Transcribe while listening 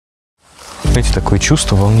Знаете, такое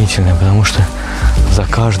чувство волнительное, потому что за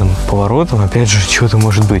каждым поворотом, опять же, чего-то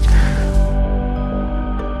может быть.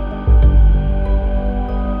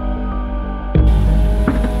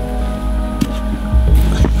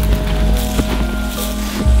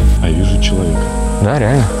 А я вижу человека. Да,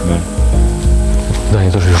 реально? Да. Да,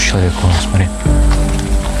 я тоже вижу человека, вон, смотри.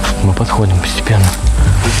 Мы подходим постепенно.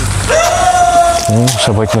 Ну,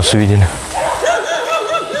 собаки нас увидели.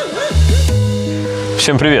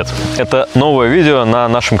 Всем привет! Это новое видео на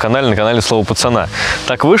нашем канале, на канале «СЛОВО ПАЦАНА».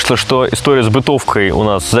 Так вышло, что история с бытовкой у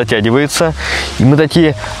нас затягивается, и мы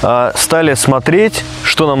такие стали смотреть,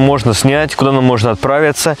 что нам можно снять, куда нам можно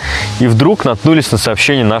отправиться, и вдруг наткнулись на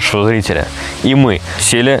сообщение нашего зрителя. И мы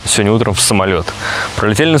сели сегодня утром в самолет,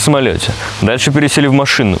 пролетели на самолете, дальше пересели в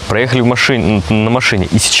машину, проехали на машине,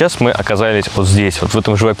 и сейчас мы оказались вот здесь, вот в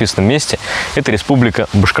этом живописном месте. Это республика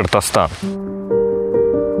Башкортостан.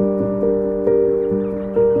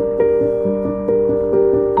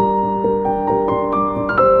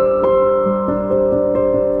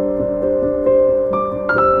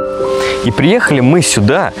 И приехали мы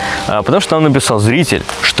сюда, потому что нам написал зритель,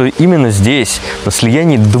 что именно здесь, на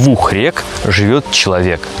слиянии двух рек, живет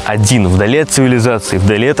человек. Один, вдали от цивилизации,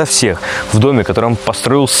 вдали ото всех, в доме, который он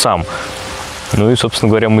построил сам. Ну и, собственно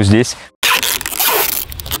говоря, мы здесь.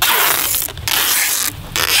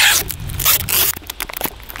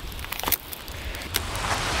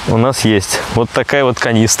 У нас есть вот такая вот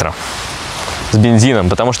канистра с бензином,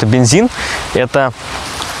 потому что бензин – это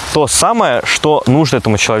то самое, что нужно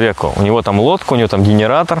этому человеку. У него там лодка, у него там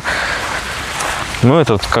генератор. Ну,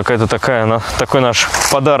 это вот какая-то такой наш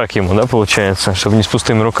подарок ему, да, получается, чтобы не с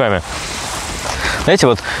пустыми руками. Знаете,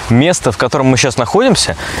 вот место, в котором мы сейчас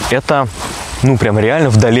находимся, это, ну, прям реально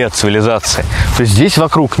вдали от цивилизации. То есть здесь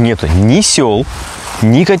вокруг нету ни сел,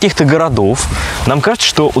 ни каких-то городов. Нам кажется,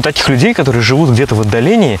 что у таких людей, которые живут где-то в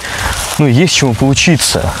отдалении, ну, есть чему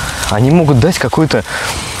поучиться. Они могут дать какую-то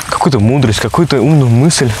мудрость, какую-то умную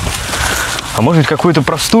мысль, а может быть какую-то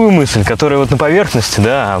простую мысль, которая вот на поверхности,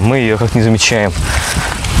 да, а мы ее как не замечаем.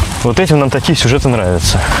 Вот этим нам такие сюжеты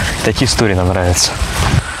нравятся, такие истории нам нравятся.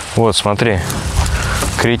 Вот, смотри,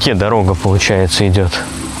 к реке дорога, получается, идет,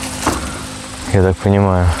 я так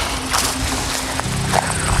понимаю.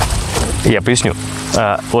 Я поясню.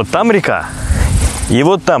 Вот там река, и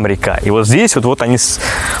вот там река, и вот здесь вот они,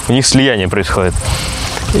 у них слияние происходит.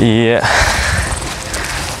 И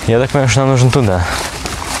я так понимаю, что нам нужно туда.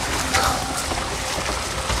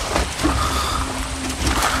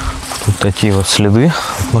 Тут такие вот следы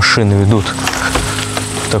от машины ведут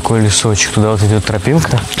в такой лесочек. Туда вот идет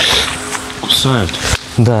тропинка. Кусают.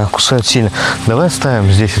 Да, кусают сильно. Давай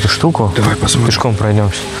оставим здесь эту штуку. Давай посмотрим. Пешком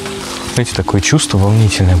пройдемся. Знаете, такое чувство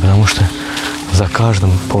волнительное, потому что за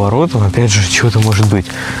каждым поворотом, опять же, чего-то может быть.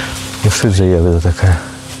 Ну что это за ягода такая?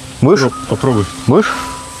 Будешь? Попробуй. Будешь?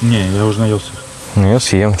 Не, я уже наелся. Ну, я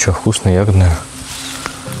съем, что, вкусная, ягодная.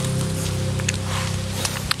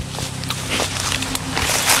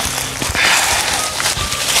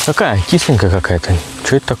 Какая? Кисленькая какая-то.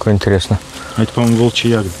 Что это такое, интересно? А это, по-моему, волчья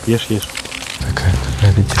ягода. Ешь.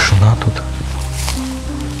 Какая-то тишина тут.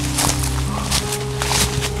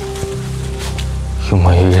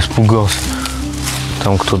 Ё-моё, я испугался.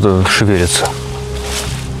 Там кто-то шевелится.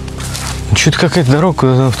 Что-то какая-то дорога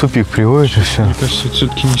куда-то в тупик приводит, и все. Мне кажется, это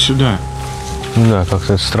все-таки не сюда. Да,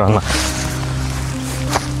 как-то это странно.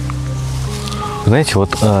 Знаете,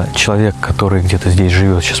 вот человек, который где-то здесь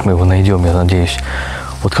живет, сейчас мы его найдем, я надеюсь.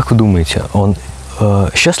 Вот как вы думаете, он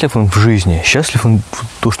счастлив он в жизни? Счастлив он в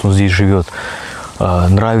то, что он здесь живет?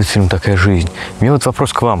 Нравится ему такая жизнь? У меня вот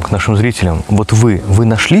вопрос к вам, к нашим зрителям. Вот вы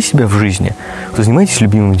нашли себя в жизни? Вы занимаетесь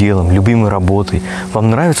любимым делом, любимой работой? Вам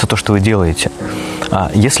нравится то, что вы делаете? А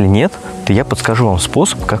если нет, то я подскажу вам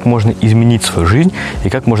способ, как можно изменить свою жизнь и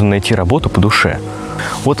как можно найти работу по душе.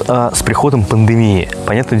 Вот с приходом пандемии.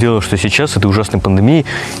 Понятное дело, что сейчас этой ужасной пандемией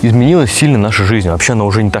изменилась сильно наша жизнь. Вообще она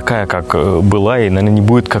уже не такая, как была, и, наверное, не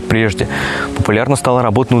будет, как прежде. Популярна стала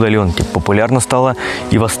работа на удаленке. Популярна стала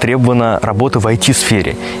и востребована работа в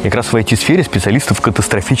IT-сфере. И как раз в IT-сфере специалистов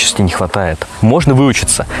катастрофически не хватает. Можно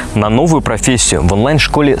выучиться на новую профессию в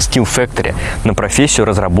онлайн-школе Steam Factory, на профессию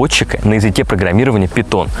разработчика на языке программирования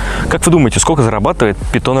Python. Как вы думаете, сколько зарабатывает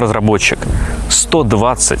Python-разработчик?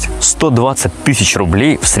 120 тысяч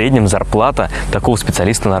рублей в среднем зарплата такого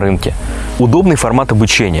специалиста на рынке. Удобный формат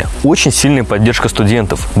обучения, очень сильная поддержка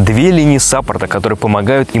студентов, 2 линии саппорта, которые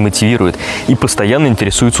помогают и мотивируют, и постоянно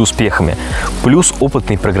интересуются успехами, плюс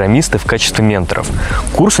опытные программисты в качестве менторов.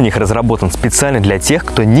 Курс у них разработан специально для тех,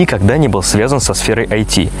 кто никогда не был связан со сферой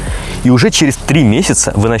IT. И уже через 3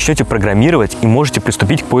 месяца вы начнете программировать и можете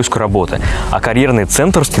приступить к поиску работы. А карьерный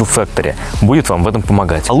центр Skill Factory факторе будет вам в этом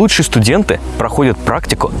помогать. А лучшие студенты проходят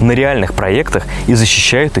практику на реальных проектах и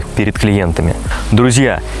защищают их перед клиентами.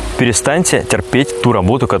 Друзья, перестаньте терпеть ту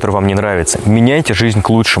работу, которая вам не нравится. Меняйте жизнь к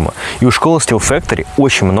лучшему. И у школы Steel Factory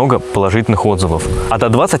очень много положительных отзывов. А до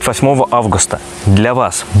 28 августа для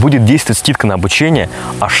вас будет действовать скидка на обучение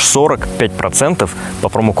аж 45% по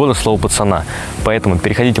промокоду «СЛОВО ПАЦАНА». Поэтому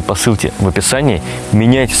переходите по ссылке в описании,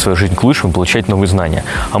 меняйте свою жизнь к лучшему, получайте новые знания.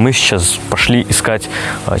 А мы сейчас пошли искать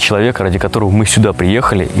человека, ради которого мы сюда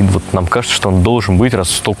приехали. И вот нам кажется, что он должен быть, раз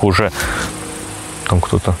столько уже... Там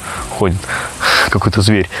кто-то ходит, какой-то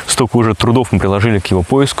зверь. Столько уже трудов мы приложили к его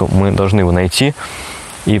поиску, мы должны его найти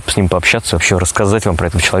и с ним пообщаться, вообще рассказать вам про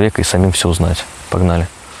этого человека и самим все узнать. Погнали.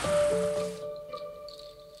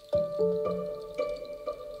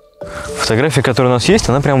 Фотография, которая у нас есть,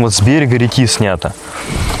 она прямо вот с берега реки снята.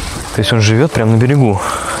 То есть он живет прямо на берегу.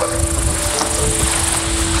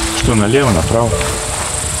 Что, налево, направо?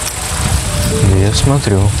 Я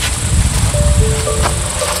смотрю.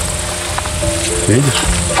 Ты видишь?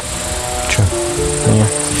 Че? Нет.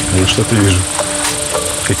 Я что-то вижу.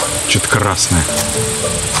 Что-то красное.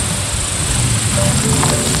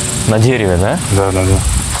 На дереве, да? Да.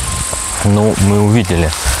 Ну, мы увидели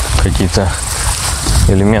какие-то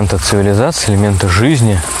элементы цивилизации, элементы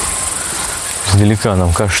жизни. Издалека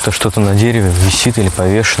нам кажется, что что-то на дереве висит или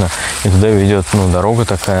повешено. И туда ведет, дорога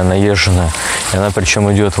такая наезженная. И она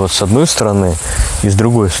причем идет вот с одной стороны и с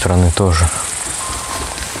другой стороны тоже.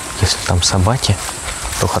 Если там собаки,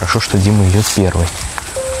 то хорошо, что Дима идет первый.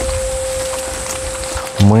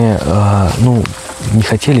 Мы, не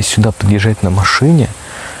хотели сюда подъезжать на машине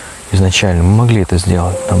изначально. Мы могли это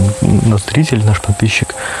сделать. Там наш зритель, наш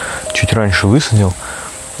подписчик чуть раньше высадил.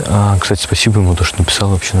 Кстати, спасибо ему, то, что написал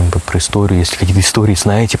вообще нам про историю. Если какие-то истории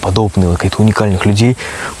знаете, подобные, каких-то уникальных людей,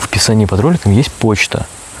 в описании под роликом есть почта,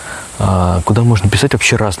 куда можно писать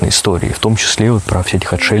вообще разные истории, в том числе вот про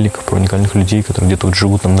всяких отшельников, про уникальных людей, которые где-то вот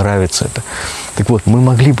живут, нам нравится это. Так вот, мы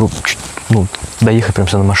могли бы доехать прямо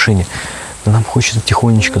на машине, но нам хочется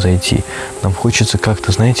тихонечко зайти, нам хочется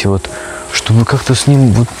как-то, знаете, вот, чтобы как-то с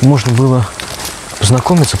ним вот можно было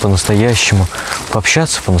познакомиться по-настоящему,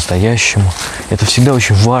 пообщаться по-настоящему. Это всегда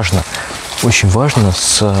очень важно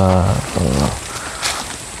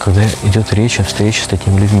когда идет речь о встрече с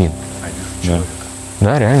такими людьми. Да.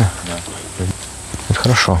 Да, реально? Да. Это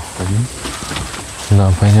хорошо. Пойдем?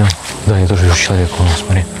 Да, пойдем. Да, я тоже вижу человека у нас,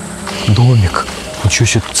 смотри. Домик. Ничего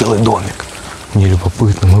себе, целый домик. Мне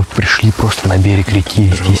любопытно, мы пришли просто на берег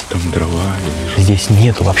реки. Здесь, там дрова. здесь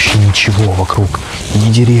нету вообще ничего вокруг. Ни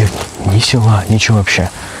деревни, ни села, ничего вообще.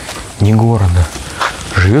 Ни города.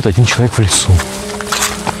 Живет один человек в лесу.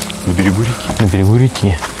 На берегу реки? На берегу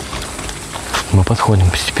реки. Мы подходим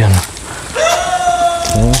постепенно.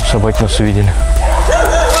 Ну, собаки нас увидели.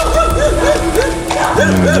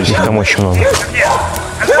 Их там очень много.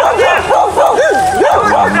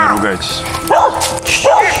 Ладно, не ругайтесь.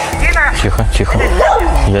 Тихо, тихо.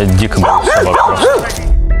 Я дико боюсь собак просто.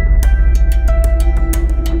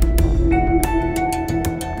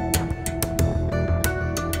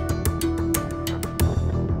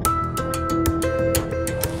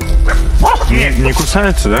 Не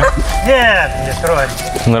кусаются, да? Нет, не трогай.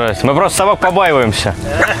 Нравится. Мы просто собак побаиваемся.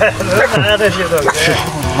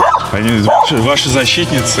 Они ваши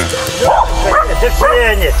защитницы. Это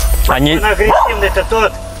все они. Он агрессивный-то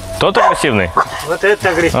тот. Тот агрессивный? Вот это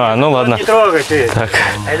агрессивный. Ну ладно. Не трогай ты. Так.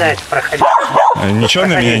 Дайте, проходи. Ничего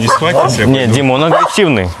на меня не схватится? Нет, Дима, он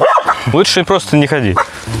агрессивный. Лучше просто не ходи.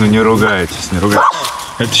 Ну не ругайтесь, не ругайтесь.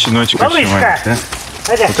 Это щеночек очень маленький, да?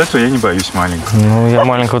 Вот этого я не боюсь, маленького. Ну, я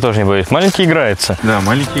маленького тоже не боюсь. Маленький играется. Да,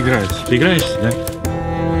 маленький играется. Ты играешься, да?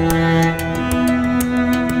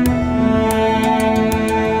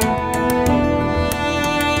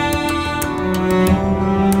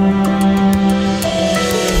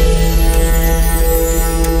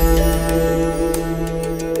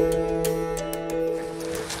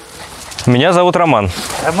 Меня зовут Роман.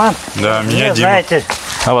 Роман? Да, меня Нет, Дима. знаете,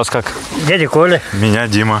 А вас как? дядя Коля. Меня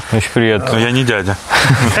Дима. Очень приятно. Но я не дядя.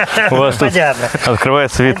 У вас тут Понятно.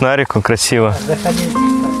 открывается вид на реку, красиво. Заходи.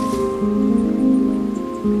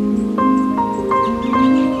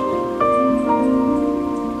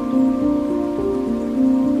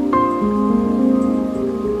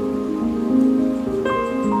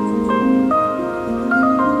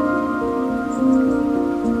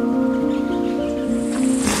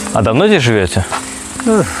 А давно здесь живете?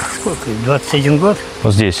 Ну, сколько? 21 год.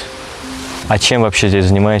 Вот здесь. А чем вообще здесь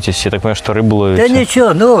занимаетесь? Я так понимаю, что рыбу ловите? Да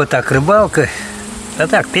ничего, ну вот так, рыбалка. А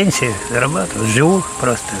так, пенсия, зарабатываю, живу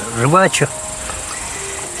просто, рыбачу.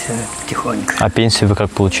 Все, тихонько. А пенсию вы как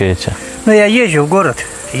получаете? Ну, я езжу в город,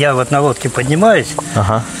 я вот на лодке поднимаюсь,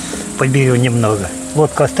 Ага. поберу немного.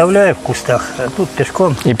 Лодку оставляю в кустах, а тут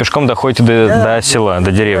пешком. И пешком доходите до села,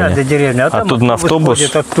 до деревни? Да, до деревни. А тут на автобус?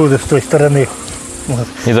 Оттуда, с той стороны. Вот.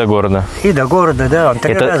 И до города? И до города, да.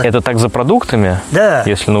 Это так за продуктами? Да.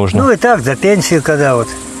 Если нужно? Ну и так, за пенсию когда вот.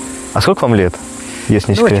 А сколько вам лет,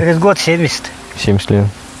 если не секрет? Через год 70. 70 лет.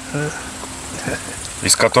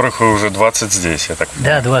 Из которых вы уже 20 здесь, я так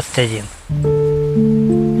понимаю. Да, 21.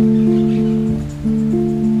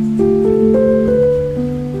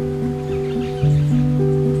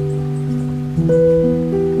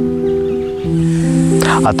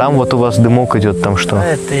 А там вот у вас дымок идет, там что?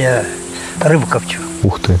 Это я рыбу копчу.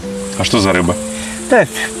 Ух ты. А что за рыба? Да,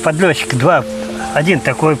 подлётчик, два. Один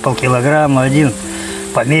такой, полкилограмма, один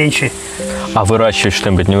поменьше. А выращивать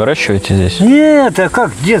что-нибудь не выращиваете здесь? Нет, а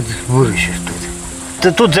как, где выращишь тут?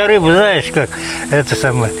 Ты тут за рыбу, знаешь, как это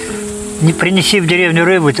самое. Не принеси в деревню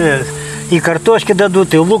рыбу, и картошки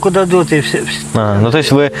дадут, и луку дадут, и все. Ну то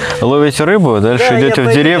есть вы ловите рыбу, дальше Да, идете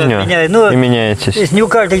в деревню и меняетесь? Если не у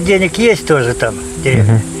каждых денег есть тоже там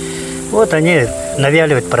деревня. Вот они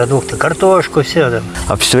навяливают продукты, картошку, все там.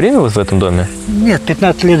 А все время вы в этом доме? Нет,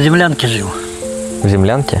 15 лет в землянке жил. В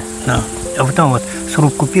землянке? Да. А потом вот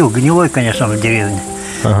сруб купил, гнилой, конечно, в деревне.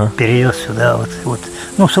 Перевез сюда, вот.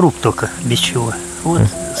 Ну, сруб только, без чего. Вот,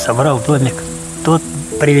 собрал домик. Тот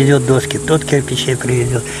привезет доски, тот кирпичей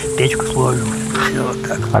привезет, печку сложим. Все вот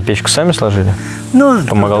так. А печку сами сложили? Ну,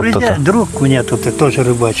 помогал кто-то? Друг у меня тут тоже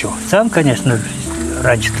рыбачил. Сам, конечно,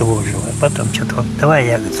 раньше-то ложил, а потом что-то он, давай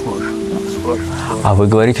я, говорит, сложу. А вы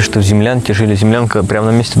говорите, что в землянке жили. Землянка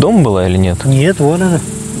прямо на месте дома была или нет? Нет, вон она.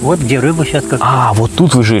 Вот где рыбу сейчас как. А, вот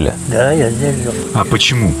тут вы жили? Да, я здесь жил. А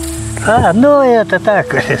почему? Ну это так.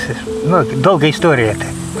 Ну, долгая история это.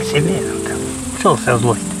 По себе. Там. Ушел со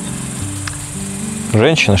злости.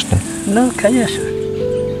 Женщина, что ли? Ну, конечно.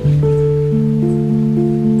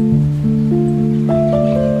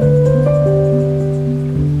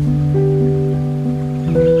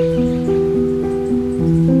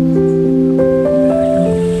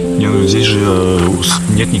 Здесь же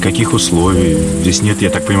нет никаких условий. Здесь нет, я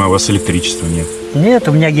так понимаю, у вас электричества нет. Нет,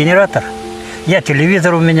 у меня генератор.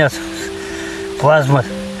 Телевизор у меня, плазма.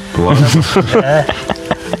 Плазма? Да.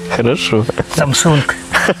 Хорошо. Samsung.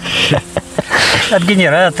 От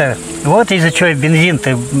генератора. Вот из-за чего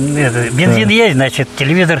бензин-то. Бензин есть, значит,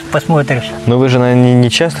 телевизор посмотришь. Но вы же, наверное, не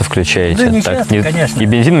часто включаете. Да, не часто, конечно. И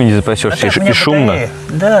бензином не запасешься, и шумно. Батарея.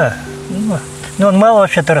 Да. Ну, он мало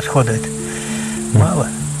вообще-то расходует. Мало.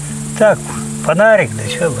 Так, фонарик, да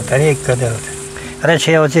что, батарейка когда вот. Раньше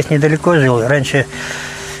я вот здесь недалеко жил. Раньше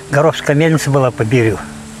Горовская мельница была по берегу.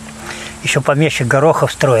 Еще помещик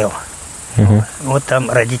Горохов строил. Вот там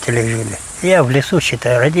родители жили. Я в лесу,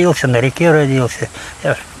 считаю, родился, на реке родился.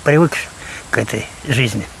 Я привык к этой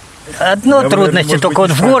жизни. Одно трудности, только вот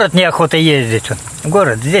в город неохота ездить. В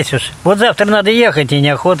город, здесь уж. Вот завтра надо ехать, и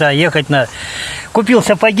неохота, а ехать надо. Купил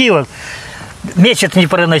сапоги, вот, месяц не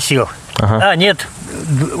проносил. А нет,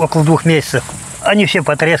 около 2 месяцев. Они все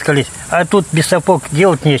потрескались. А тут без сапог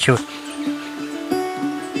делать нечего.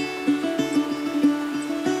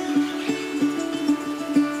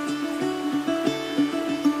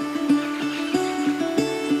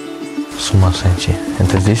 С ума сойти.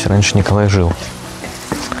 Это здесь раньше Николай жил.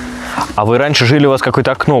 А вы раньше жили, у вас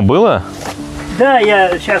какое-то окно было? Да,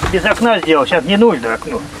 я сейчас без окна сделал. Сейчас не нужно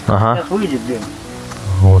окно. Сейчас выйдет дым.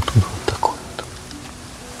 Вот тут вот такой вот.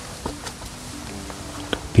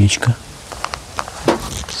 Тут печка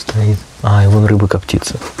стоит. И вон рыба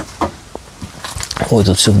коптится. Ой,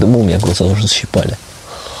 тут все в дыму, у меня глаза уже защипали.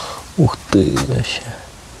 Ух ты, вообще.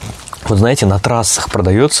 Вот знаете, на трассах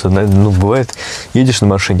продается, ну, бывает, едешь на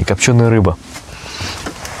машине, копченая рыба.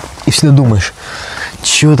 И всегда думаешь,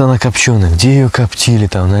 чего-то она копченая, где ее коптили,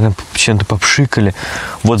 там, наверное, чем-то попшикали.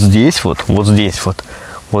 Вот здесь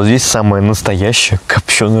самая настоящая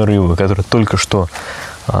копченая рыба, которая только что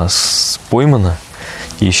поймана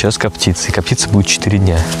и сейчас коптится. И коптиться будет 4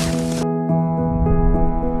 дня.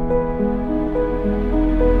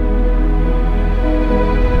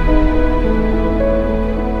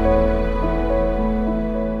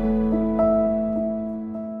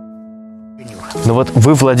 Ну вот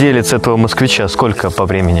вы владелец этого москвича, сколько по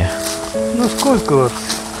времени? Ну сколько вот,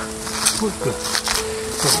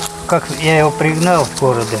 как я его пригнал в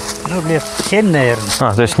городе, ну лет 7,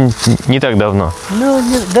 наверное. То есть не так давно? Ну,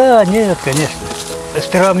 нет, конечно.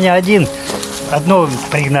 Сперва меня одно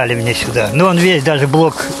пригнали мне сюда, но он весь, даже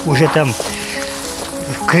блок уже там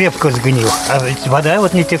крепко сгнил. А вода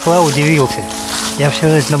вот не текла, удивился. Я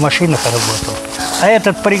все на машинах работал. А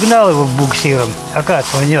этот пригнал его буксиром,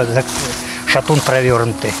 оказывается, у него шатун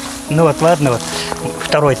провернутый. Ну вот ладно, вот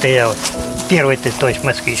второй-то я вот, первый-то, то есть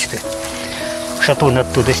москвич-то. шатун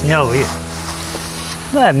оттуда снял и...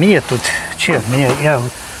 Да, мне тут, я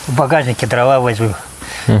в багажнике дрова возьму.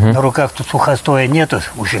 На руках тут сухостоя нету,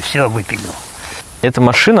 уже все выпилил. Эта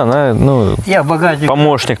машина, она, ну, я в багажник,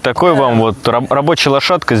 помощник такой, да, вам, вот рабочая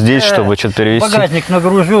лошадка здесь, да, чтобы что-то перевезти. Багажник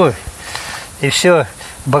нагружу и все,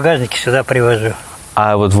 в багажнике сюда привожу.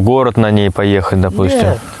 А вот в город на ней поехать, допустим?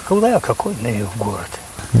 Нет, куда, какой на нее в город?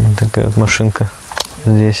 Такая вот машинка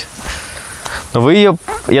здесь. Но вы ее,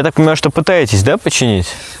 я так понимаю, что пытаетесь, да, починить?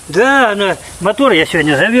 Да, мотор я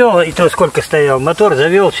сегодня завел, и то сколько стоял. Мотор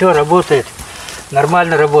завел, все работает,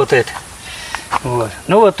 нормально работает. Вот.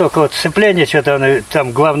 Ну вот только вот сцепление, что-то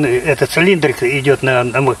там главный, этот цилиндр идет на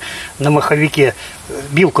маховике,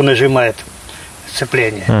 билку нажимает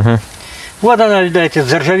сцепление. Вот она, видать,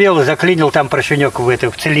 заржавела, заклинил там поршенек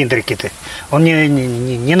в цилиндрике-то. Он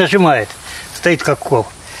не нажимает, стоит как кол.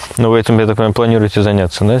 Но вы этим, я так понимаю, планируете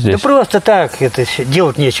заняться, да, здесь? Да просто так, это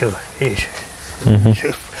делать нечего.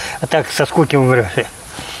 А так со скуки умрешь.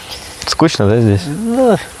 Скучно, да, здесь?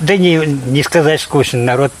 Ну, да не сказать скучно,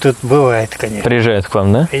 народ тут бывает, конечно. Приезжает к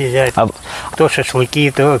вам, да? Приезжает. То шашлыки,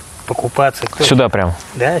 то покупаться. Сюда прям?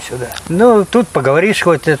 Да, сюда. Ну, тут поговоришь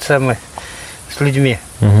хоть это самое с людьми.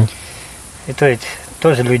 И то ведь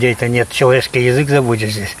тоже людей-то нет. Человеческий язык забудешь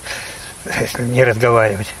здесь, если не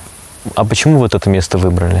разговаривать. А почему вот это место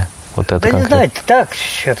выбрали? Вот это да конкретно? Не знаю, так,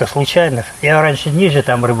 что-то случайно. Я раньше ниже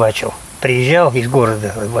там рыбачил. Приезжал из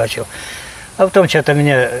города, рыбачил. А потом что-то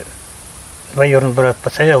меня двоюродный брат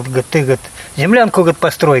посоветовал, говорит, ты, говорит, землянку, говорит,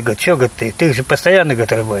 построй, говорит, что, говорит, ты же постоянно,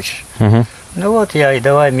 говорит, рыбачишь. Ну вот я и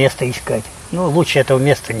давай место искать. Ну, лучше этого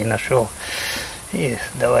места не нашел. И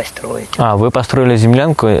давай строить. А, вы построили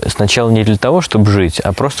землянку сначала не для того, чтобы жить,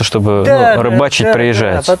 а просто чтобы рыбачить,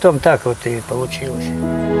 приезжать. Да, а потом так вот и получилось.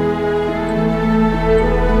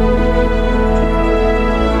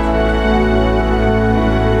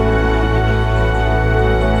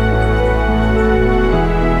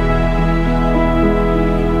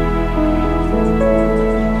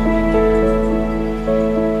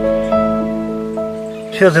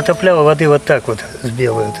 Все затопляло воды вот так вот, с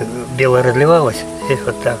белой разливалось, здесь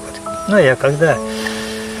вот так вот. Ну, я когда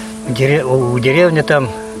у деревни там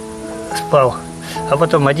спал, а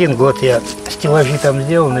потом 1 год я стеллажи там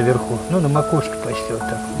сделал наверху, ну, на макушке почти вот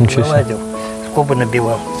так, вылазил, скобы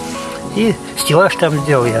набивал. И стеллаж там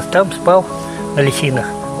сделал, я там спал на лесинах,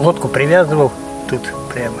 лодку привязывал тут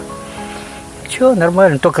прямо. Ничего,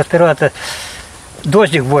 нормально, только сперва-то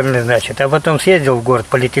дождик больный, значит, а потом съездил в город,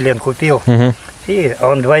 полиэтилен купил. А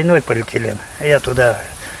он двойной полиэтилен. А я туда,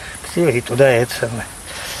 все, и туда это самое,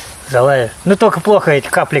 залаю. Ну, только плохо эти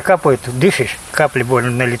капли капают, дышишь, капли больно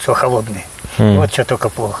на лицо холодные. Вот что только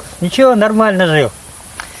плохо. Ничего, нормально жил.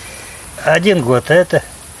 1 год, а это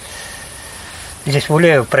здесь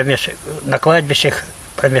гуляю на кладбищах,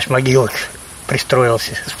 промеж могилок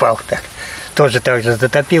пристроился, спал так. Тоже так же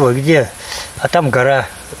затопило, где? А там гора,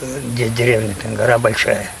 где деревня, там гора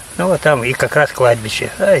большая. Ну, вот там и как раз кладбище.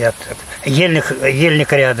 А я так,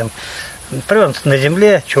 ельник рядом. Прям на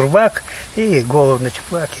земле, чурбак, и голову на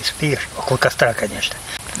чурбак, и спишь. Около костра, конечно.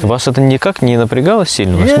 Вас это никак не напрягало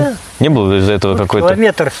сильно? Нет. Не было из-за этого какой-то...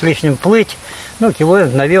 Километр с лишним плыть, ну,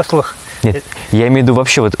 километр на веслах. Нет, я имею в виду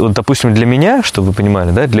вообще, вот, допустим, для меня, чтобы вы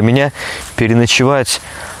понимали, да, для меня переночевать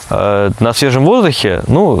на свежем воздухе,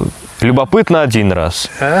 ну... Любопытно 1 раз.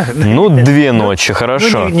 Ну, 2 ночи,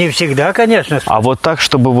 хорошо. Ну, не всегда, конечно. А вот так,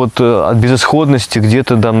 чтобы вот от безысходности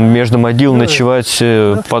где-то там между могил ночевать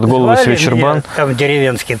под голову себе чурбан? Там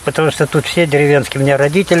деревенские, потому что тут все деревенские. У меня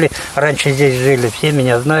родители раньше здесь жили, все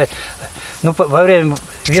меня знают. Ну, во время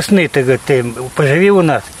весны ты, говорит, ты поживи у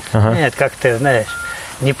нас. Нет, как ты, знаешь,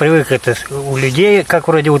 не привык это у людей, как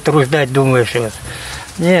вроде утруждать, думаешь.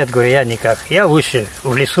 Нет, говорю, я никак. Я лучше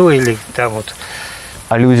в лесу или там вот...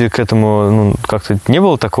 А люди к этому, ну, как-то не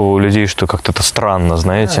было такого у людей, что как-то это странно,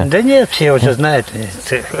 знаете? Да нет, все уже знают.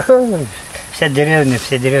 Вся деревня,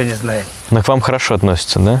 все деревни знают. Но к вам хорошо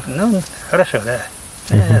относятся, да? Ну, хорошо, да.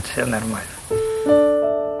 Это все нормально.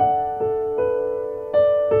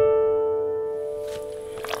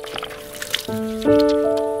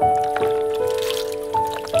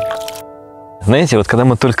 Знаете, вот когда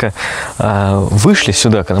мы только вышли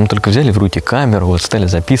сюда, когда мы только взяли в руки камеру, вот стали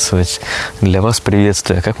записывать для вас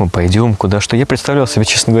приветствие, как мы пойдем, куда, что, я представлял себе,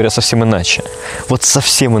 честно говоря, совсем иначе. Вот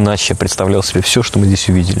совсем иначе я представлял себе все, что мы здесь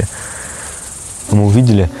увидели. Мы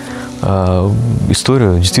увидели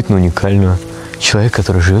историю действительно уникальную. Человек,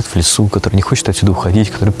 который живет в лесу, который не хочет отсюда уходить,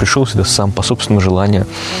 который пришел сюда сам по собственному желанию.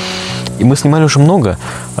 И мы снимали уже много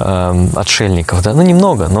отшельников, да, ну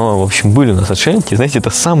немного, но, в общем, были у нас отшельники. Знаете, это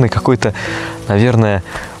самый какой-то, наверное,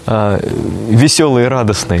 веселый и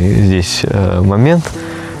радостный здесь момент,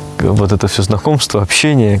 вот это все знакомство,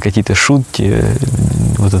 общение, какие-то шутки.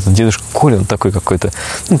 Вот этот дедушка Коля, он такой какой-то,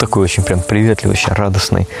 ну, такой очень прям приветливый, очень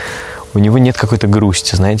радостный. У него нет какой-то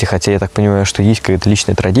грусти, знаете, хотя я так понимаю, что есть какая-то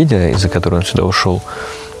личная трагедия, из-за которой он сюда ушел.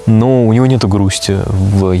 Но у него нету грусти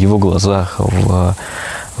в его глазах,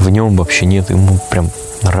 в нем вообще нет. Ему прям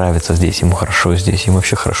нравится здесь, ему хорошо здесь, ему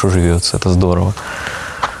вообще хорошо живется, это здорово.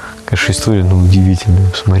 Конечно, история, ну, удивительная,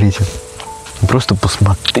 посмотрите. Просто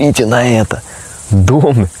посмотрите на это.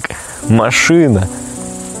 Домик, машина.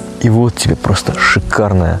 И вот тебе просто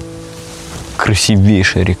шикарная,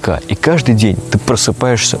 красивейшая река. И каждый день ты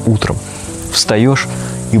просыпаешься утром, встаешь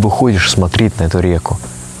и выходишь смотреть на эту реку.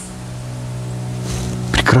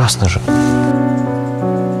 Прекрасно же.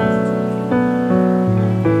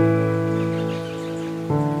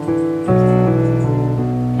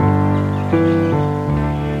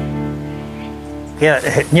 Я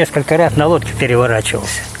несколько раз на лодке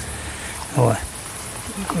переворачивался. Вот.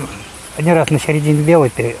 Один раз на середине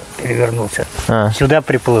белой перевернулся. Сюда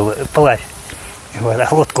приплыл, плавь. Вот. А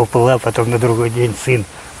лодка уплыла, потом на другой день сын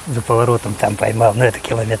за поворотом там поймал. Ну, это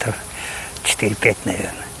километров 4-5,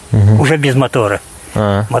 наверное. Уже без мотора.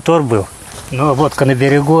 Мотор был. Но лодка на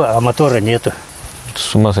берегу, а мотора нету.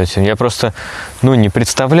 С ума сойти. Я просто, ну, не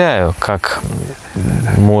представляю, как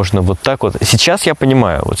можно вот так вот. Сейчас я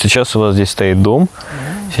понимаю, вот сейчас у вас здесь стоит дом,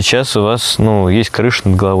 сейчас у вас, ну, есть крыша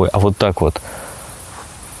над головой, а вот так вот.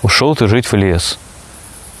 Ушел ты жить в лес.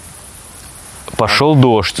 Пошел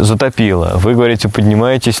дождь, затопило. Вы говорите,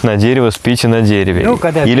 поднимаетесь на дерево, спите на дереве. Ну,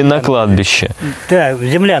 или на кладбище. Да, в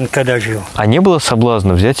землянке когда жил. А не было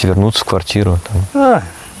соблазна взять и вернуться в квартиру? Там?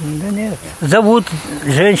 Да нет. Зовут,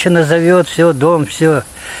 женщина зовет, все, дом, все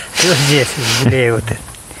здесь, в Живёте.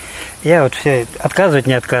 Я вот все отказывать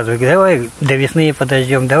не отказываю. Давай до весны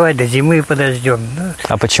подождем, давай до зимы подождем. Ну,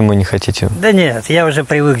 а почему не хотите? Да нет, я уже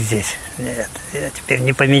привык здесь. Нет, я теперь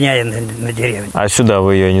не поменяю на деревню. А сюда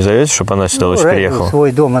вы ее не зовете, чтобы она сюда лучше приехала?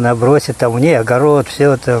 Свой дом она бросит, там у нее огород,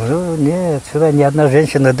 все там. Ну, нет, сюда ни одна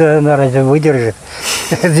женщина, да она разве выдержит?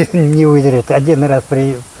 Не выдержит. Один раз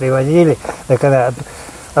привозили, так она...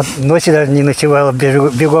 Ночью даже не ночевала,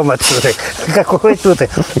 бегом отсюда. Какой тут?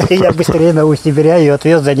 Я быстрее на устье беря ее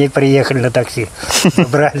отвез, за ней приехали на такси.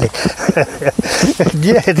 Брали.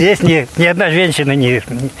 Здесь ни одна женщина не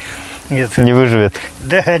выживет.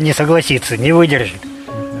 Да, не согласится, не выдержит.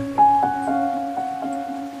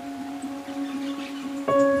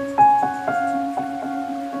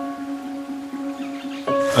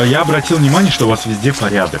 Я обратил внимание, что у вас везде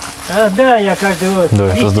порядок. Да, я каждый год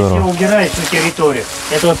все убираю всю территорию.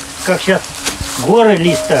 Это вот как сейчас горы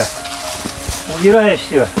листа. Убираю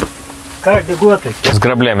все. Каждый год. С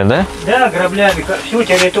граблями, да? Да, граблями. Всю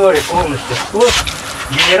территорию полностью. Вот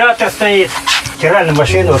генератор стоит. Стиральную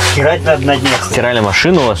машину стирать надо на днях. Стиральная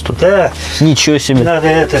машина у вас тут? Да. Ничего себе. Надо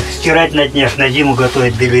это стирать на днях, на зиму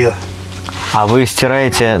готовить белье. А вы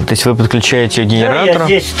стираете, то есть вы подключаете генератор? Да, я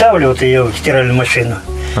здесь ставлю вот ее в стиральную машину.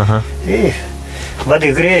 И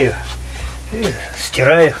воды грею, и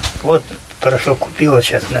стираю. Вот хорошо купила,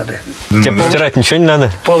 сейчас надо. Тебе постирать ничего не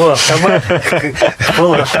надо? Полуавтомат,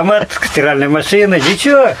 стиральная машина,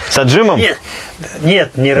 ничего. С отжимом?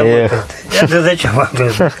 Нет, не работает. Это зачем вам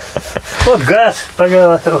нужно? Вот газ,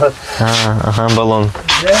 пожалуйста. Ага, баллон.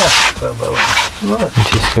 Да, баллон. Вот.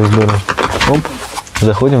 Как здорово. Оп,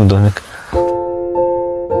 заходим в домик.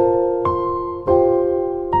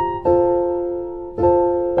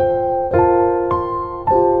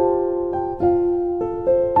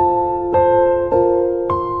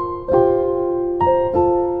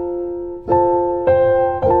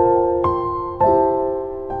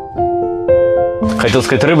 Хотел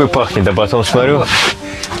сказать, рыбой пахнет, а потом смотрю,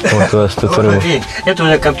 вот у вас тут рыба. Это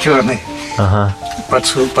уже копченый. Ага.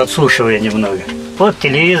 Подсушиваю немного. Вот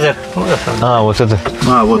телевизор. Вот это.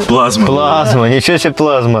 Вот плазма. Плазма, ничего себе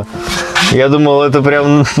плазма. Я думал, это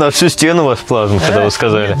прям на всю стену у вас плазма, когда вы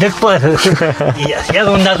сказали. Я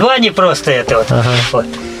думаю, название просто это вот.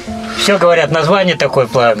 Все говорят, название такое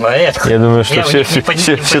плазма, а это... Я думаю, что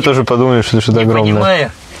все тоже подумали, что это огромное. Не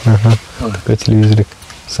понимаю. Такой телевизорик.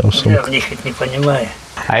 Samsung. Я в них не понимаю.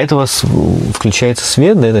 А это у вас включается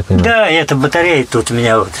свет, да, я так понимаю? Да, это батарея тут у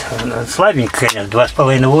меня вот слабенькая, конечно,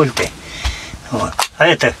 2,5 вольта. Вот. А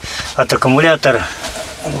это от аккумулятора,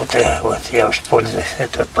 вот я уж пользуюсь,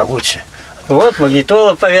 это вот получше. Вот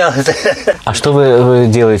магнитола повязана. А что вы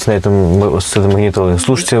делаете с этой магнитолой?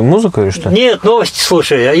 Слушаете музыку или что? Нет, новости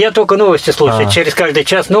слушаю. Я только новости слушаю. Через каждый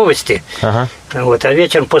час новости. Вот, а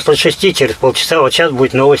вечером после 6, через полчаса, вот сейчас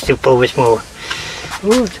будет новости в 7:30.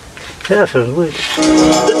 Вот. Сейчас он будет.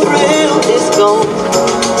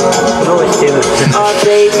 Новости.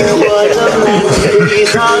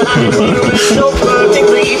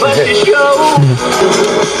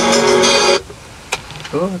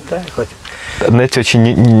 Вот так вот. Знаете, очень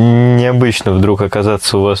необычно вдруг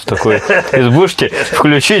оказаться у вас в такой избушке.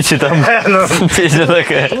 Включите, там песня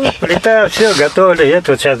такая. Плита, все, готовлю.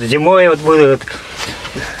 Это вот сейчас зимой вот буду.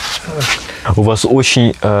 У вас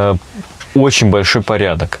очень большой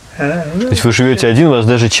порядок. То есть вы живете один, у вас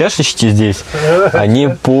даже чашечки здесь, они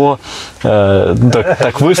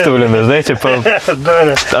так выставлены, знаете,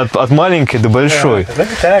 от маленькой до большой.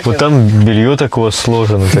 Вот там белье такого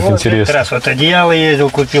сложено, так интересно. Раз вот одеяло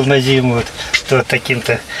ездил, купил на зиму, вот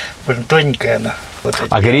таким-то, тоненькое оно.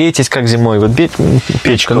 А греетесь как зимой? Вот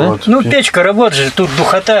печка, да? Ну, печка работает, тут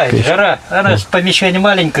духота, жара. Она помещение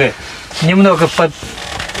маленькое, немного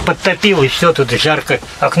подтопил, и все, тут жарко.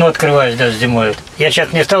 Окно открываешь даже зимой. Я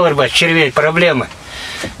сейчас не стал рыбать, червей, проблемы.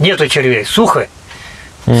 Нету червей, сухо.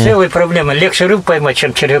 Целая проблема. Легче рыбу поймать,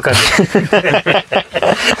 чем червяка.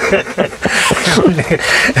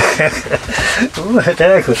 Вот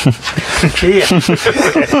так вот.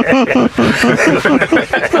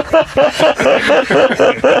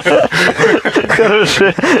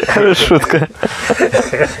 Хорошая шутка.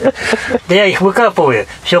 Я их выкапываю,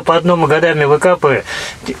 все по одному годами выкапываю.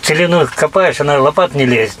 Целину копаешь, она лопат не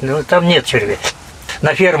лезет. Ну, там нет червей.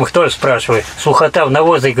 На фермах тоже спрашиваю. Сухота,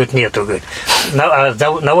 навоза, говорит, нету. Говорит. А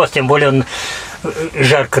навоз, тем более, он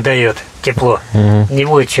жарко дает, тепло. Не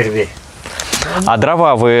будет червей. А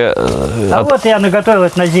дрова вы... Вот я наготовил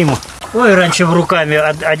это на зиму. Ой, раньше руками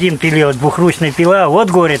один пилил, двухручная пила. Вот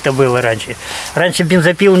горе-то было раньше. Раньше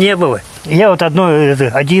бензопил не было. Я вот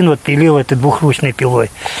один вот пилил это двухручной пилой.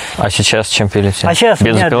 А сейчас чем пилите? А сейчас у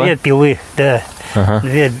меня две пилы, да.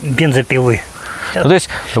 Две бензопилы. Ну, то есть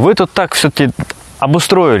вы тут так все-таки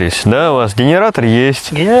обустроились, да? У вас генератор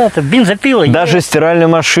есть. Генератор, бензопила есть. Даже стиральная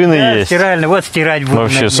машина есть. Стиральная, вот стирать буду.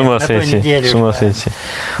 Вообще, с ума сойти. С ума сойти.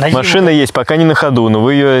 Машина зиму. есть, пока не на ходу, но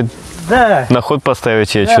вы ее на ход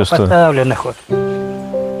поставите, я чувствую. Поставлю на ход.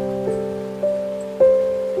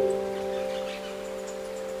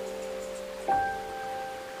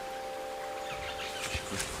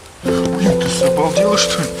 Блин, ты обалдела,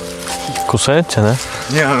 что ли? Кусает тебя, да?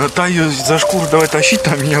 Не, та ее за шкуру давай тащить,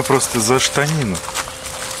 там меня просто за штанину.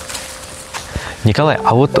 Николай,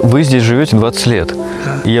 а вот вы здесь живете 20 лет.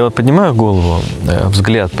 И я вот поднимаю голову,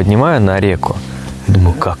 взгляд поднимаю на реку.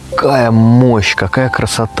 Думаю, какая мощь, какая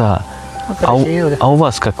красота. А у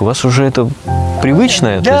вас как? У вас уже это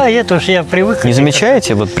привычно? Да, это уж я привык. Не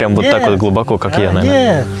замечаете вот прям вот так вот глубоко, как я,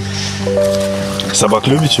 наверное? Нет. Собак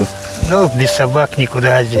любите? Ну, без собак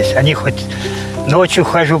никуда здесь. Они хоть ночью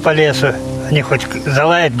хожу по лесу, они хоть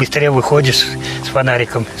залают, быстрее выходишь с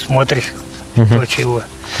фонариком, смотришь, то чего.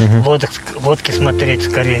 Лодки смотреть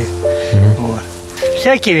скорее. Вот.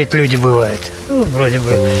 Всякие ведь люди бывают. Ну, вроде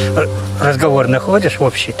бы разговор находишь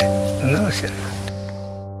общий-то. Ну, все.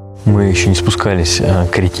 Мы еще не спускались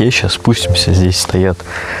к реке, сейчас спустимся. Здесь стоят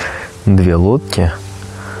две лодки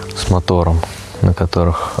с мотором, на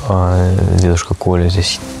которых дедушка Коля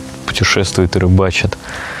здесь путешествует и рыбачит.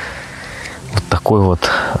 Вот такой вот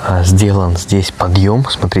сделан здесь подъем.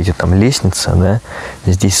 Смотрите, там лестница, да?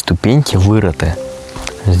 Здесь ступеньки вырыты.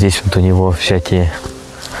 Здесь вот у него всякие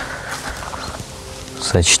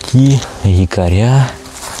сачки, якоря.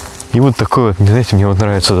 И вот такое вот, знаете, мне вот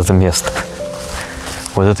нравится вот это место.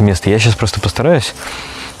 Вот это место. Я сейчас просто постараюсь,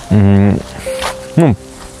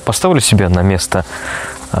 поставлю себя на место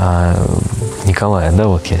Николая, да,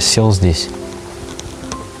 вот я сел здесь.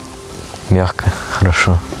 Мягко,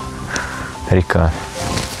 хорошо. Река.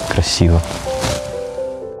 Красиво.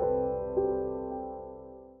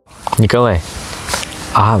 Николай,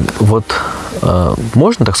 а вот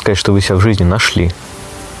можно так сказать, что вы себя в жизни нашли?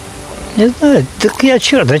 Не знаю, так я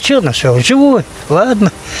что нашел? Живой,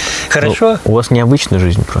 ладно, хорошо. Ну, у вас необычная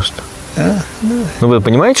жизнь просто. Ну, вы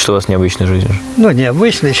понимаете, что у вас необычная жизнь? Ну,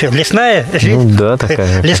 необычная еще, лесная жизнь. Ну, да,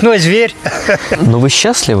 такая. Лесной зверь. Но вы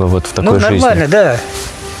счастливы вот в такой жизни? Ну, нормально, да.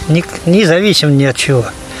 Не зависим ни от чего.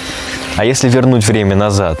 А если вернуть время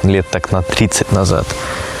назад, лет так на 30 назад,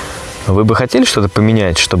 вы бы хотели что-то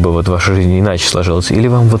поменять, чтобы вот ваша жизнь иначе сложилась? Или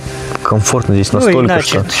вам вот комфортно здесь настолько,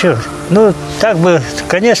 иначе, что... Ну, так бы,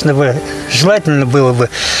 конечно, желательно было бы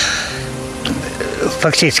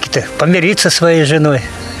фактически-то помириться со своей женой.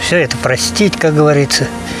 Все это простить, как говорится.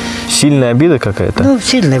 Сильная обида какая-то? Ну,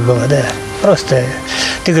 сильная была, да. Просто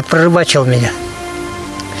ты, говорит, прорыбачил меня.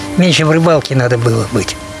 Меньше в рыбалке надо было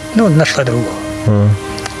быть. Ну, нашла другого.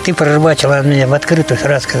 Ты прорыбачил, она меня в открытую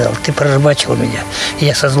сразу сказала, ты прорыбачил меня. И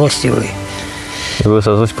я со злостью И вы,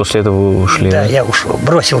 соответственно, после этого ушли? Да, я ушел.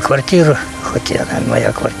 Бросил квартиру, хоть и она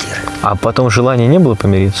моя квартира. А потом желания не было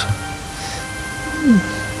помириться?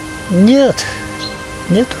 Нет.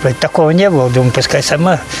 Нет, вроде такого не было. Думаю, пускай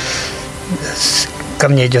сама ко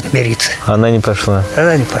мне идет мириться. Она не пошла?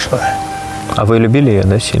 Она не пошла. А вы любили ее,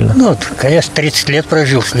 да, сильно? Ну, конечно, 30 лет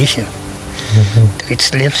прожил с лишним.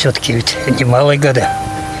 30 лет все-таки ведь немалые года.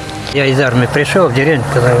 Я из армии пришел в деревню,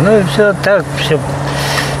 сказал, ну и все, так, все.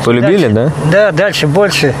 Полюбили, дальше, да? Да, дальше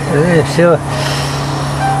больше, и все.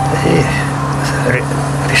 И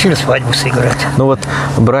решили свадьбу сыграть. Ну вот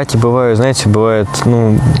браки бывают, знаете, бывают,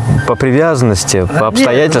 ну, по привязанности, по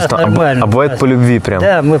обстоятельствам, а бывает по любви прям.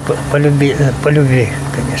 Да, мы по любви,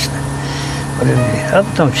 конечно, по любви. А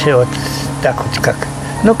потом все вот так вот как,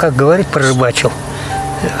 ну, как говорить, прорыбачил.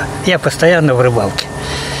 Я постоянно в рыбалке.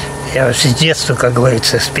 Я с детства, как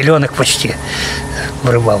говорится, с пеленок почти в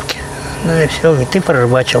рыбалке. Ну и все, говорит, ты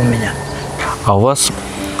прорыбачил меня. А у вас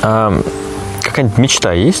какая-нибудь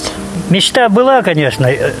мечта есть? Мечта была, конечно.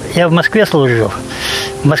 Я в Москве служил,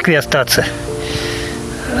 в Москве остаться.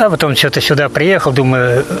 А потом что-то сюда приехал,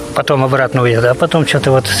 думаю, потом обратно уеду. А потом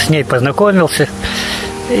что-то вот с ней познакомился,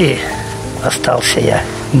 и остался я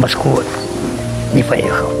в Москву, не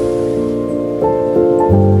поехал.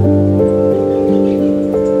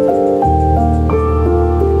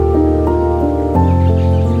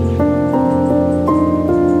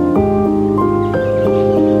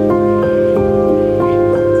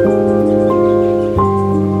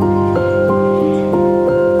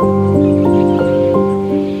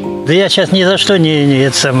 Да я сейчас ни за что не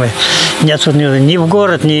отсюда, ни в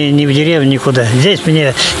город, ни в деревню, никуда. Здесь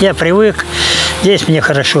я привык, здесь мне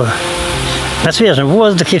хорошо. На свежем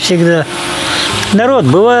воздухе всегда. Народ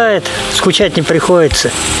бывает, скучать не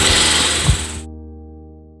приходится.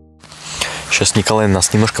 Сейчас Николай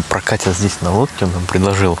нас немножко прокатит здесь на лодке. Он нам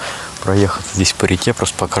предложил проехать здесь по реке,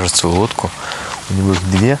 просто покажет свою лодку. У него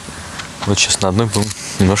их две. Вот сейчас на одной будем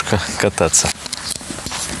немножко кататься.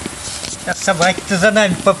 Сейчас собаки-то за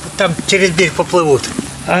нами там через берег поплывут.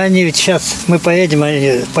 А они ведь сейчас, мы поедем,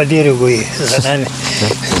 они по берегу и за нами.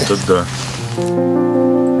 Вот да.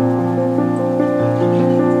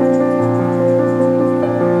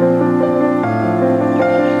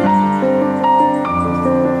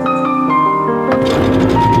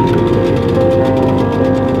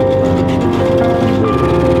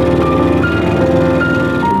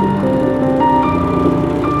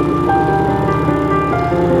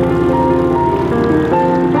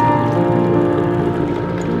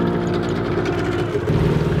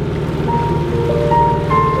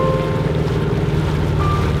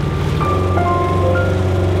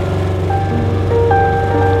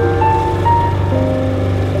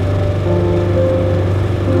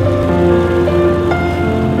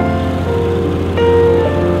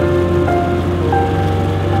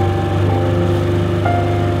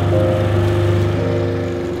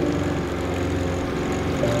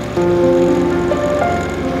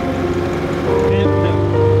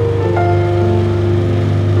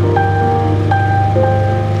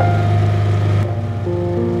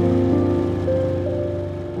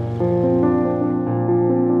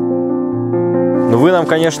 Вы нам,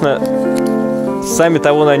 конечно, сами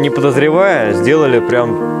того, наверное, не подозревая, сделали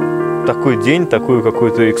прям такой день, такую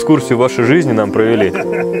какую-то экскурсию в вашей жизни нам провели.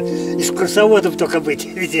 Экскурсоводом только быть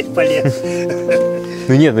здесь полезно.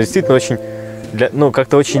 Ну нет, ну действительно очень, ну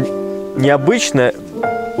как-то очень необычно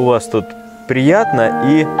у вас тут, приятно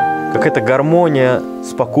и какая-то гармония,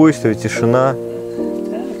 спокойствие, тишина.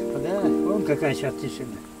 Да, вон какая сейчас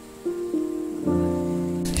тишина.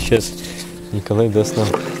 Сейчас Николай даст нам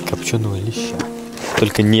копченого леща.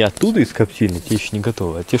 Только не оттуда из коптильни, те еще не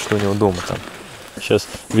готовы, а те, что у него дома там. Сейчас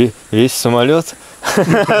весь самолет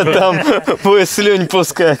там будет слюнь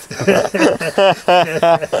пускать.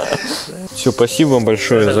 Все, спасибо вам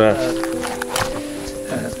большое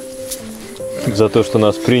за то, что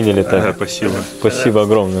нас приняли так. Спасибо. Спасибо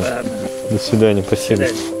огромное. До свидания, спасибо.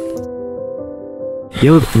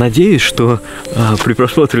 Я вот надеюсь, что при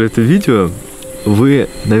просмотре этого видео вы,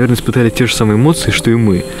 наверное, испытали те же самые эмоции, что и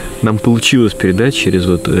мы. Нам получилось передать через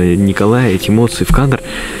вот Николая эти эмоции в кадр.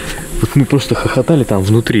 Вот мы просто хохотали там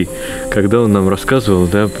внутри, когда он нам рассказывал,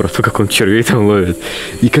 да, про то, как он червей там ловит.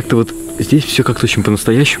 И как-то вот здесь все как-то очень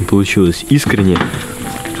по-настоящему получилось, искренне,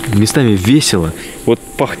 местами весело. Вот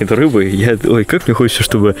пахнет рыбой. Ой, как мне хочется,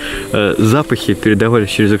 чтобы запахи передавались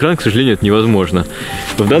через экран. К сожалению, это невозможно.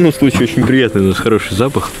 Но в данном случае очень приятный у нас хороший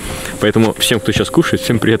запах. Поэтому всем, кто сейчас кушает,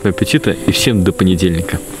 всем приятного аппетита и всем до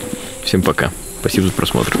понедельника. Всем пока. Спасибо за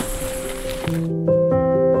просмотр.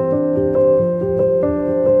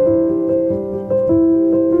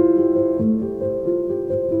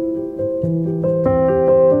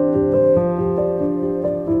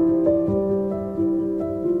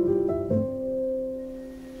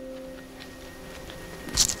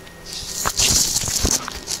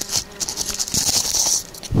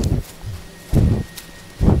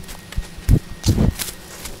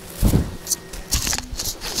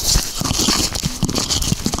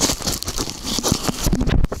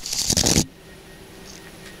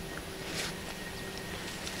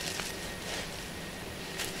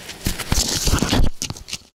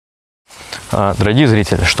 Дорогие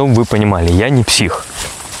зрители, чтобы вы понимали, я не псих.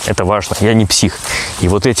 Это важно, я не псих. И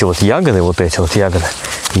вот эти вот ягоды,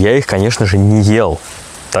 я их, конечно же, не ел.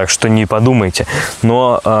 Так что не подумайте.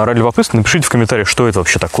 Но ради любопытства напишите в комментариях, что это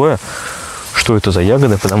вообще такое, что это за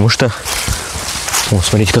ягоды, потому что... О,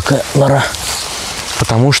 смотрите, какая нора.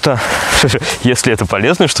 Потому что, если это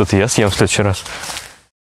полезно что-то, я съем в следующий раз.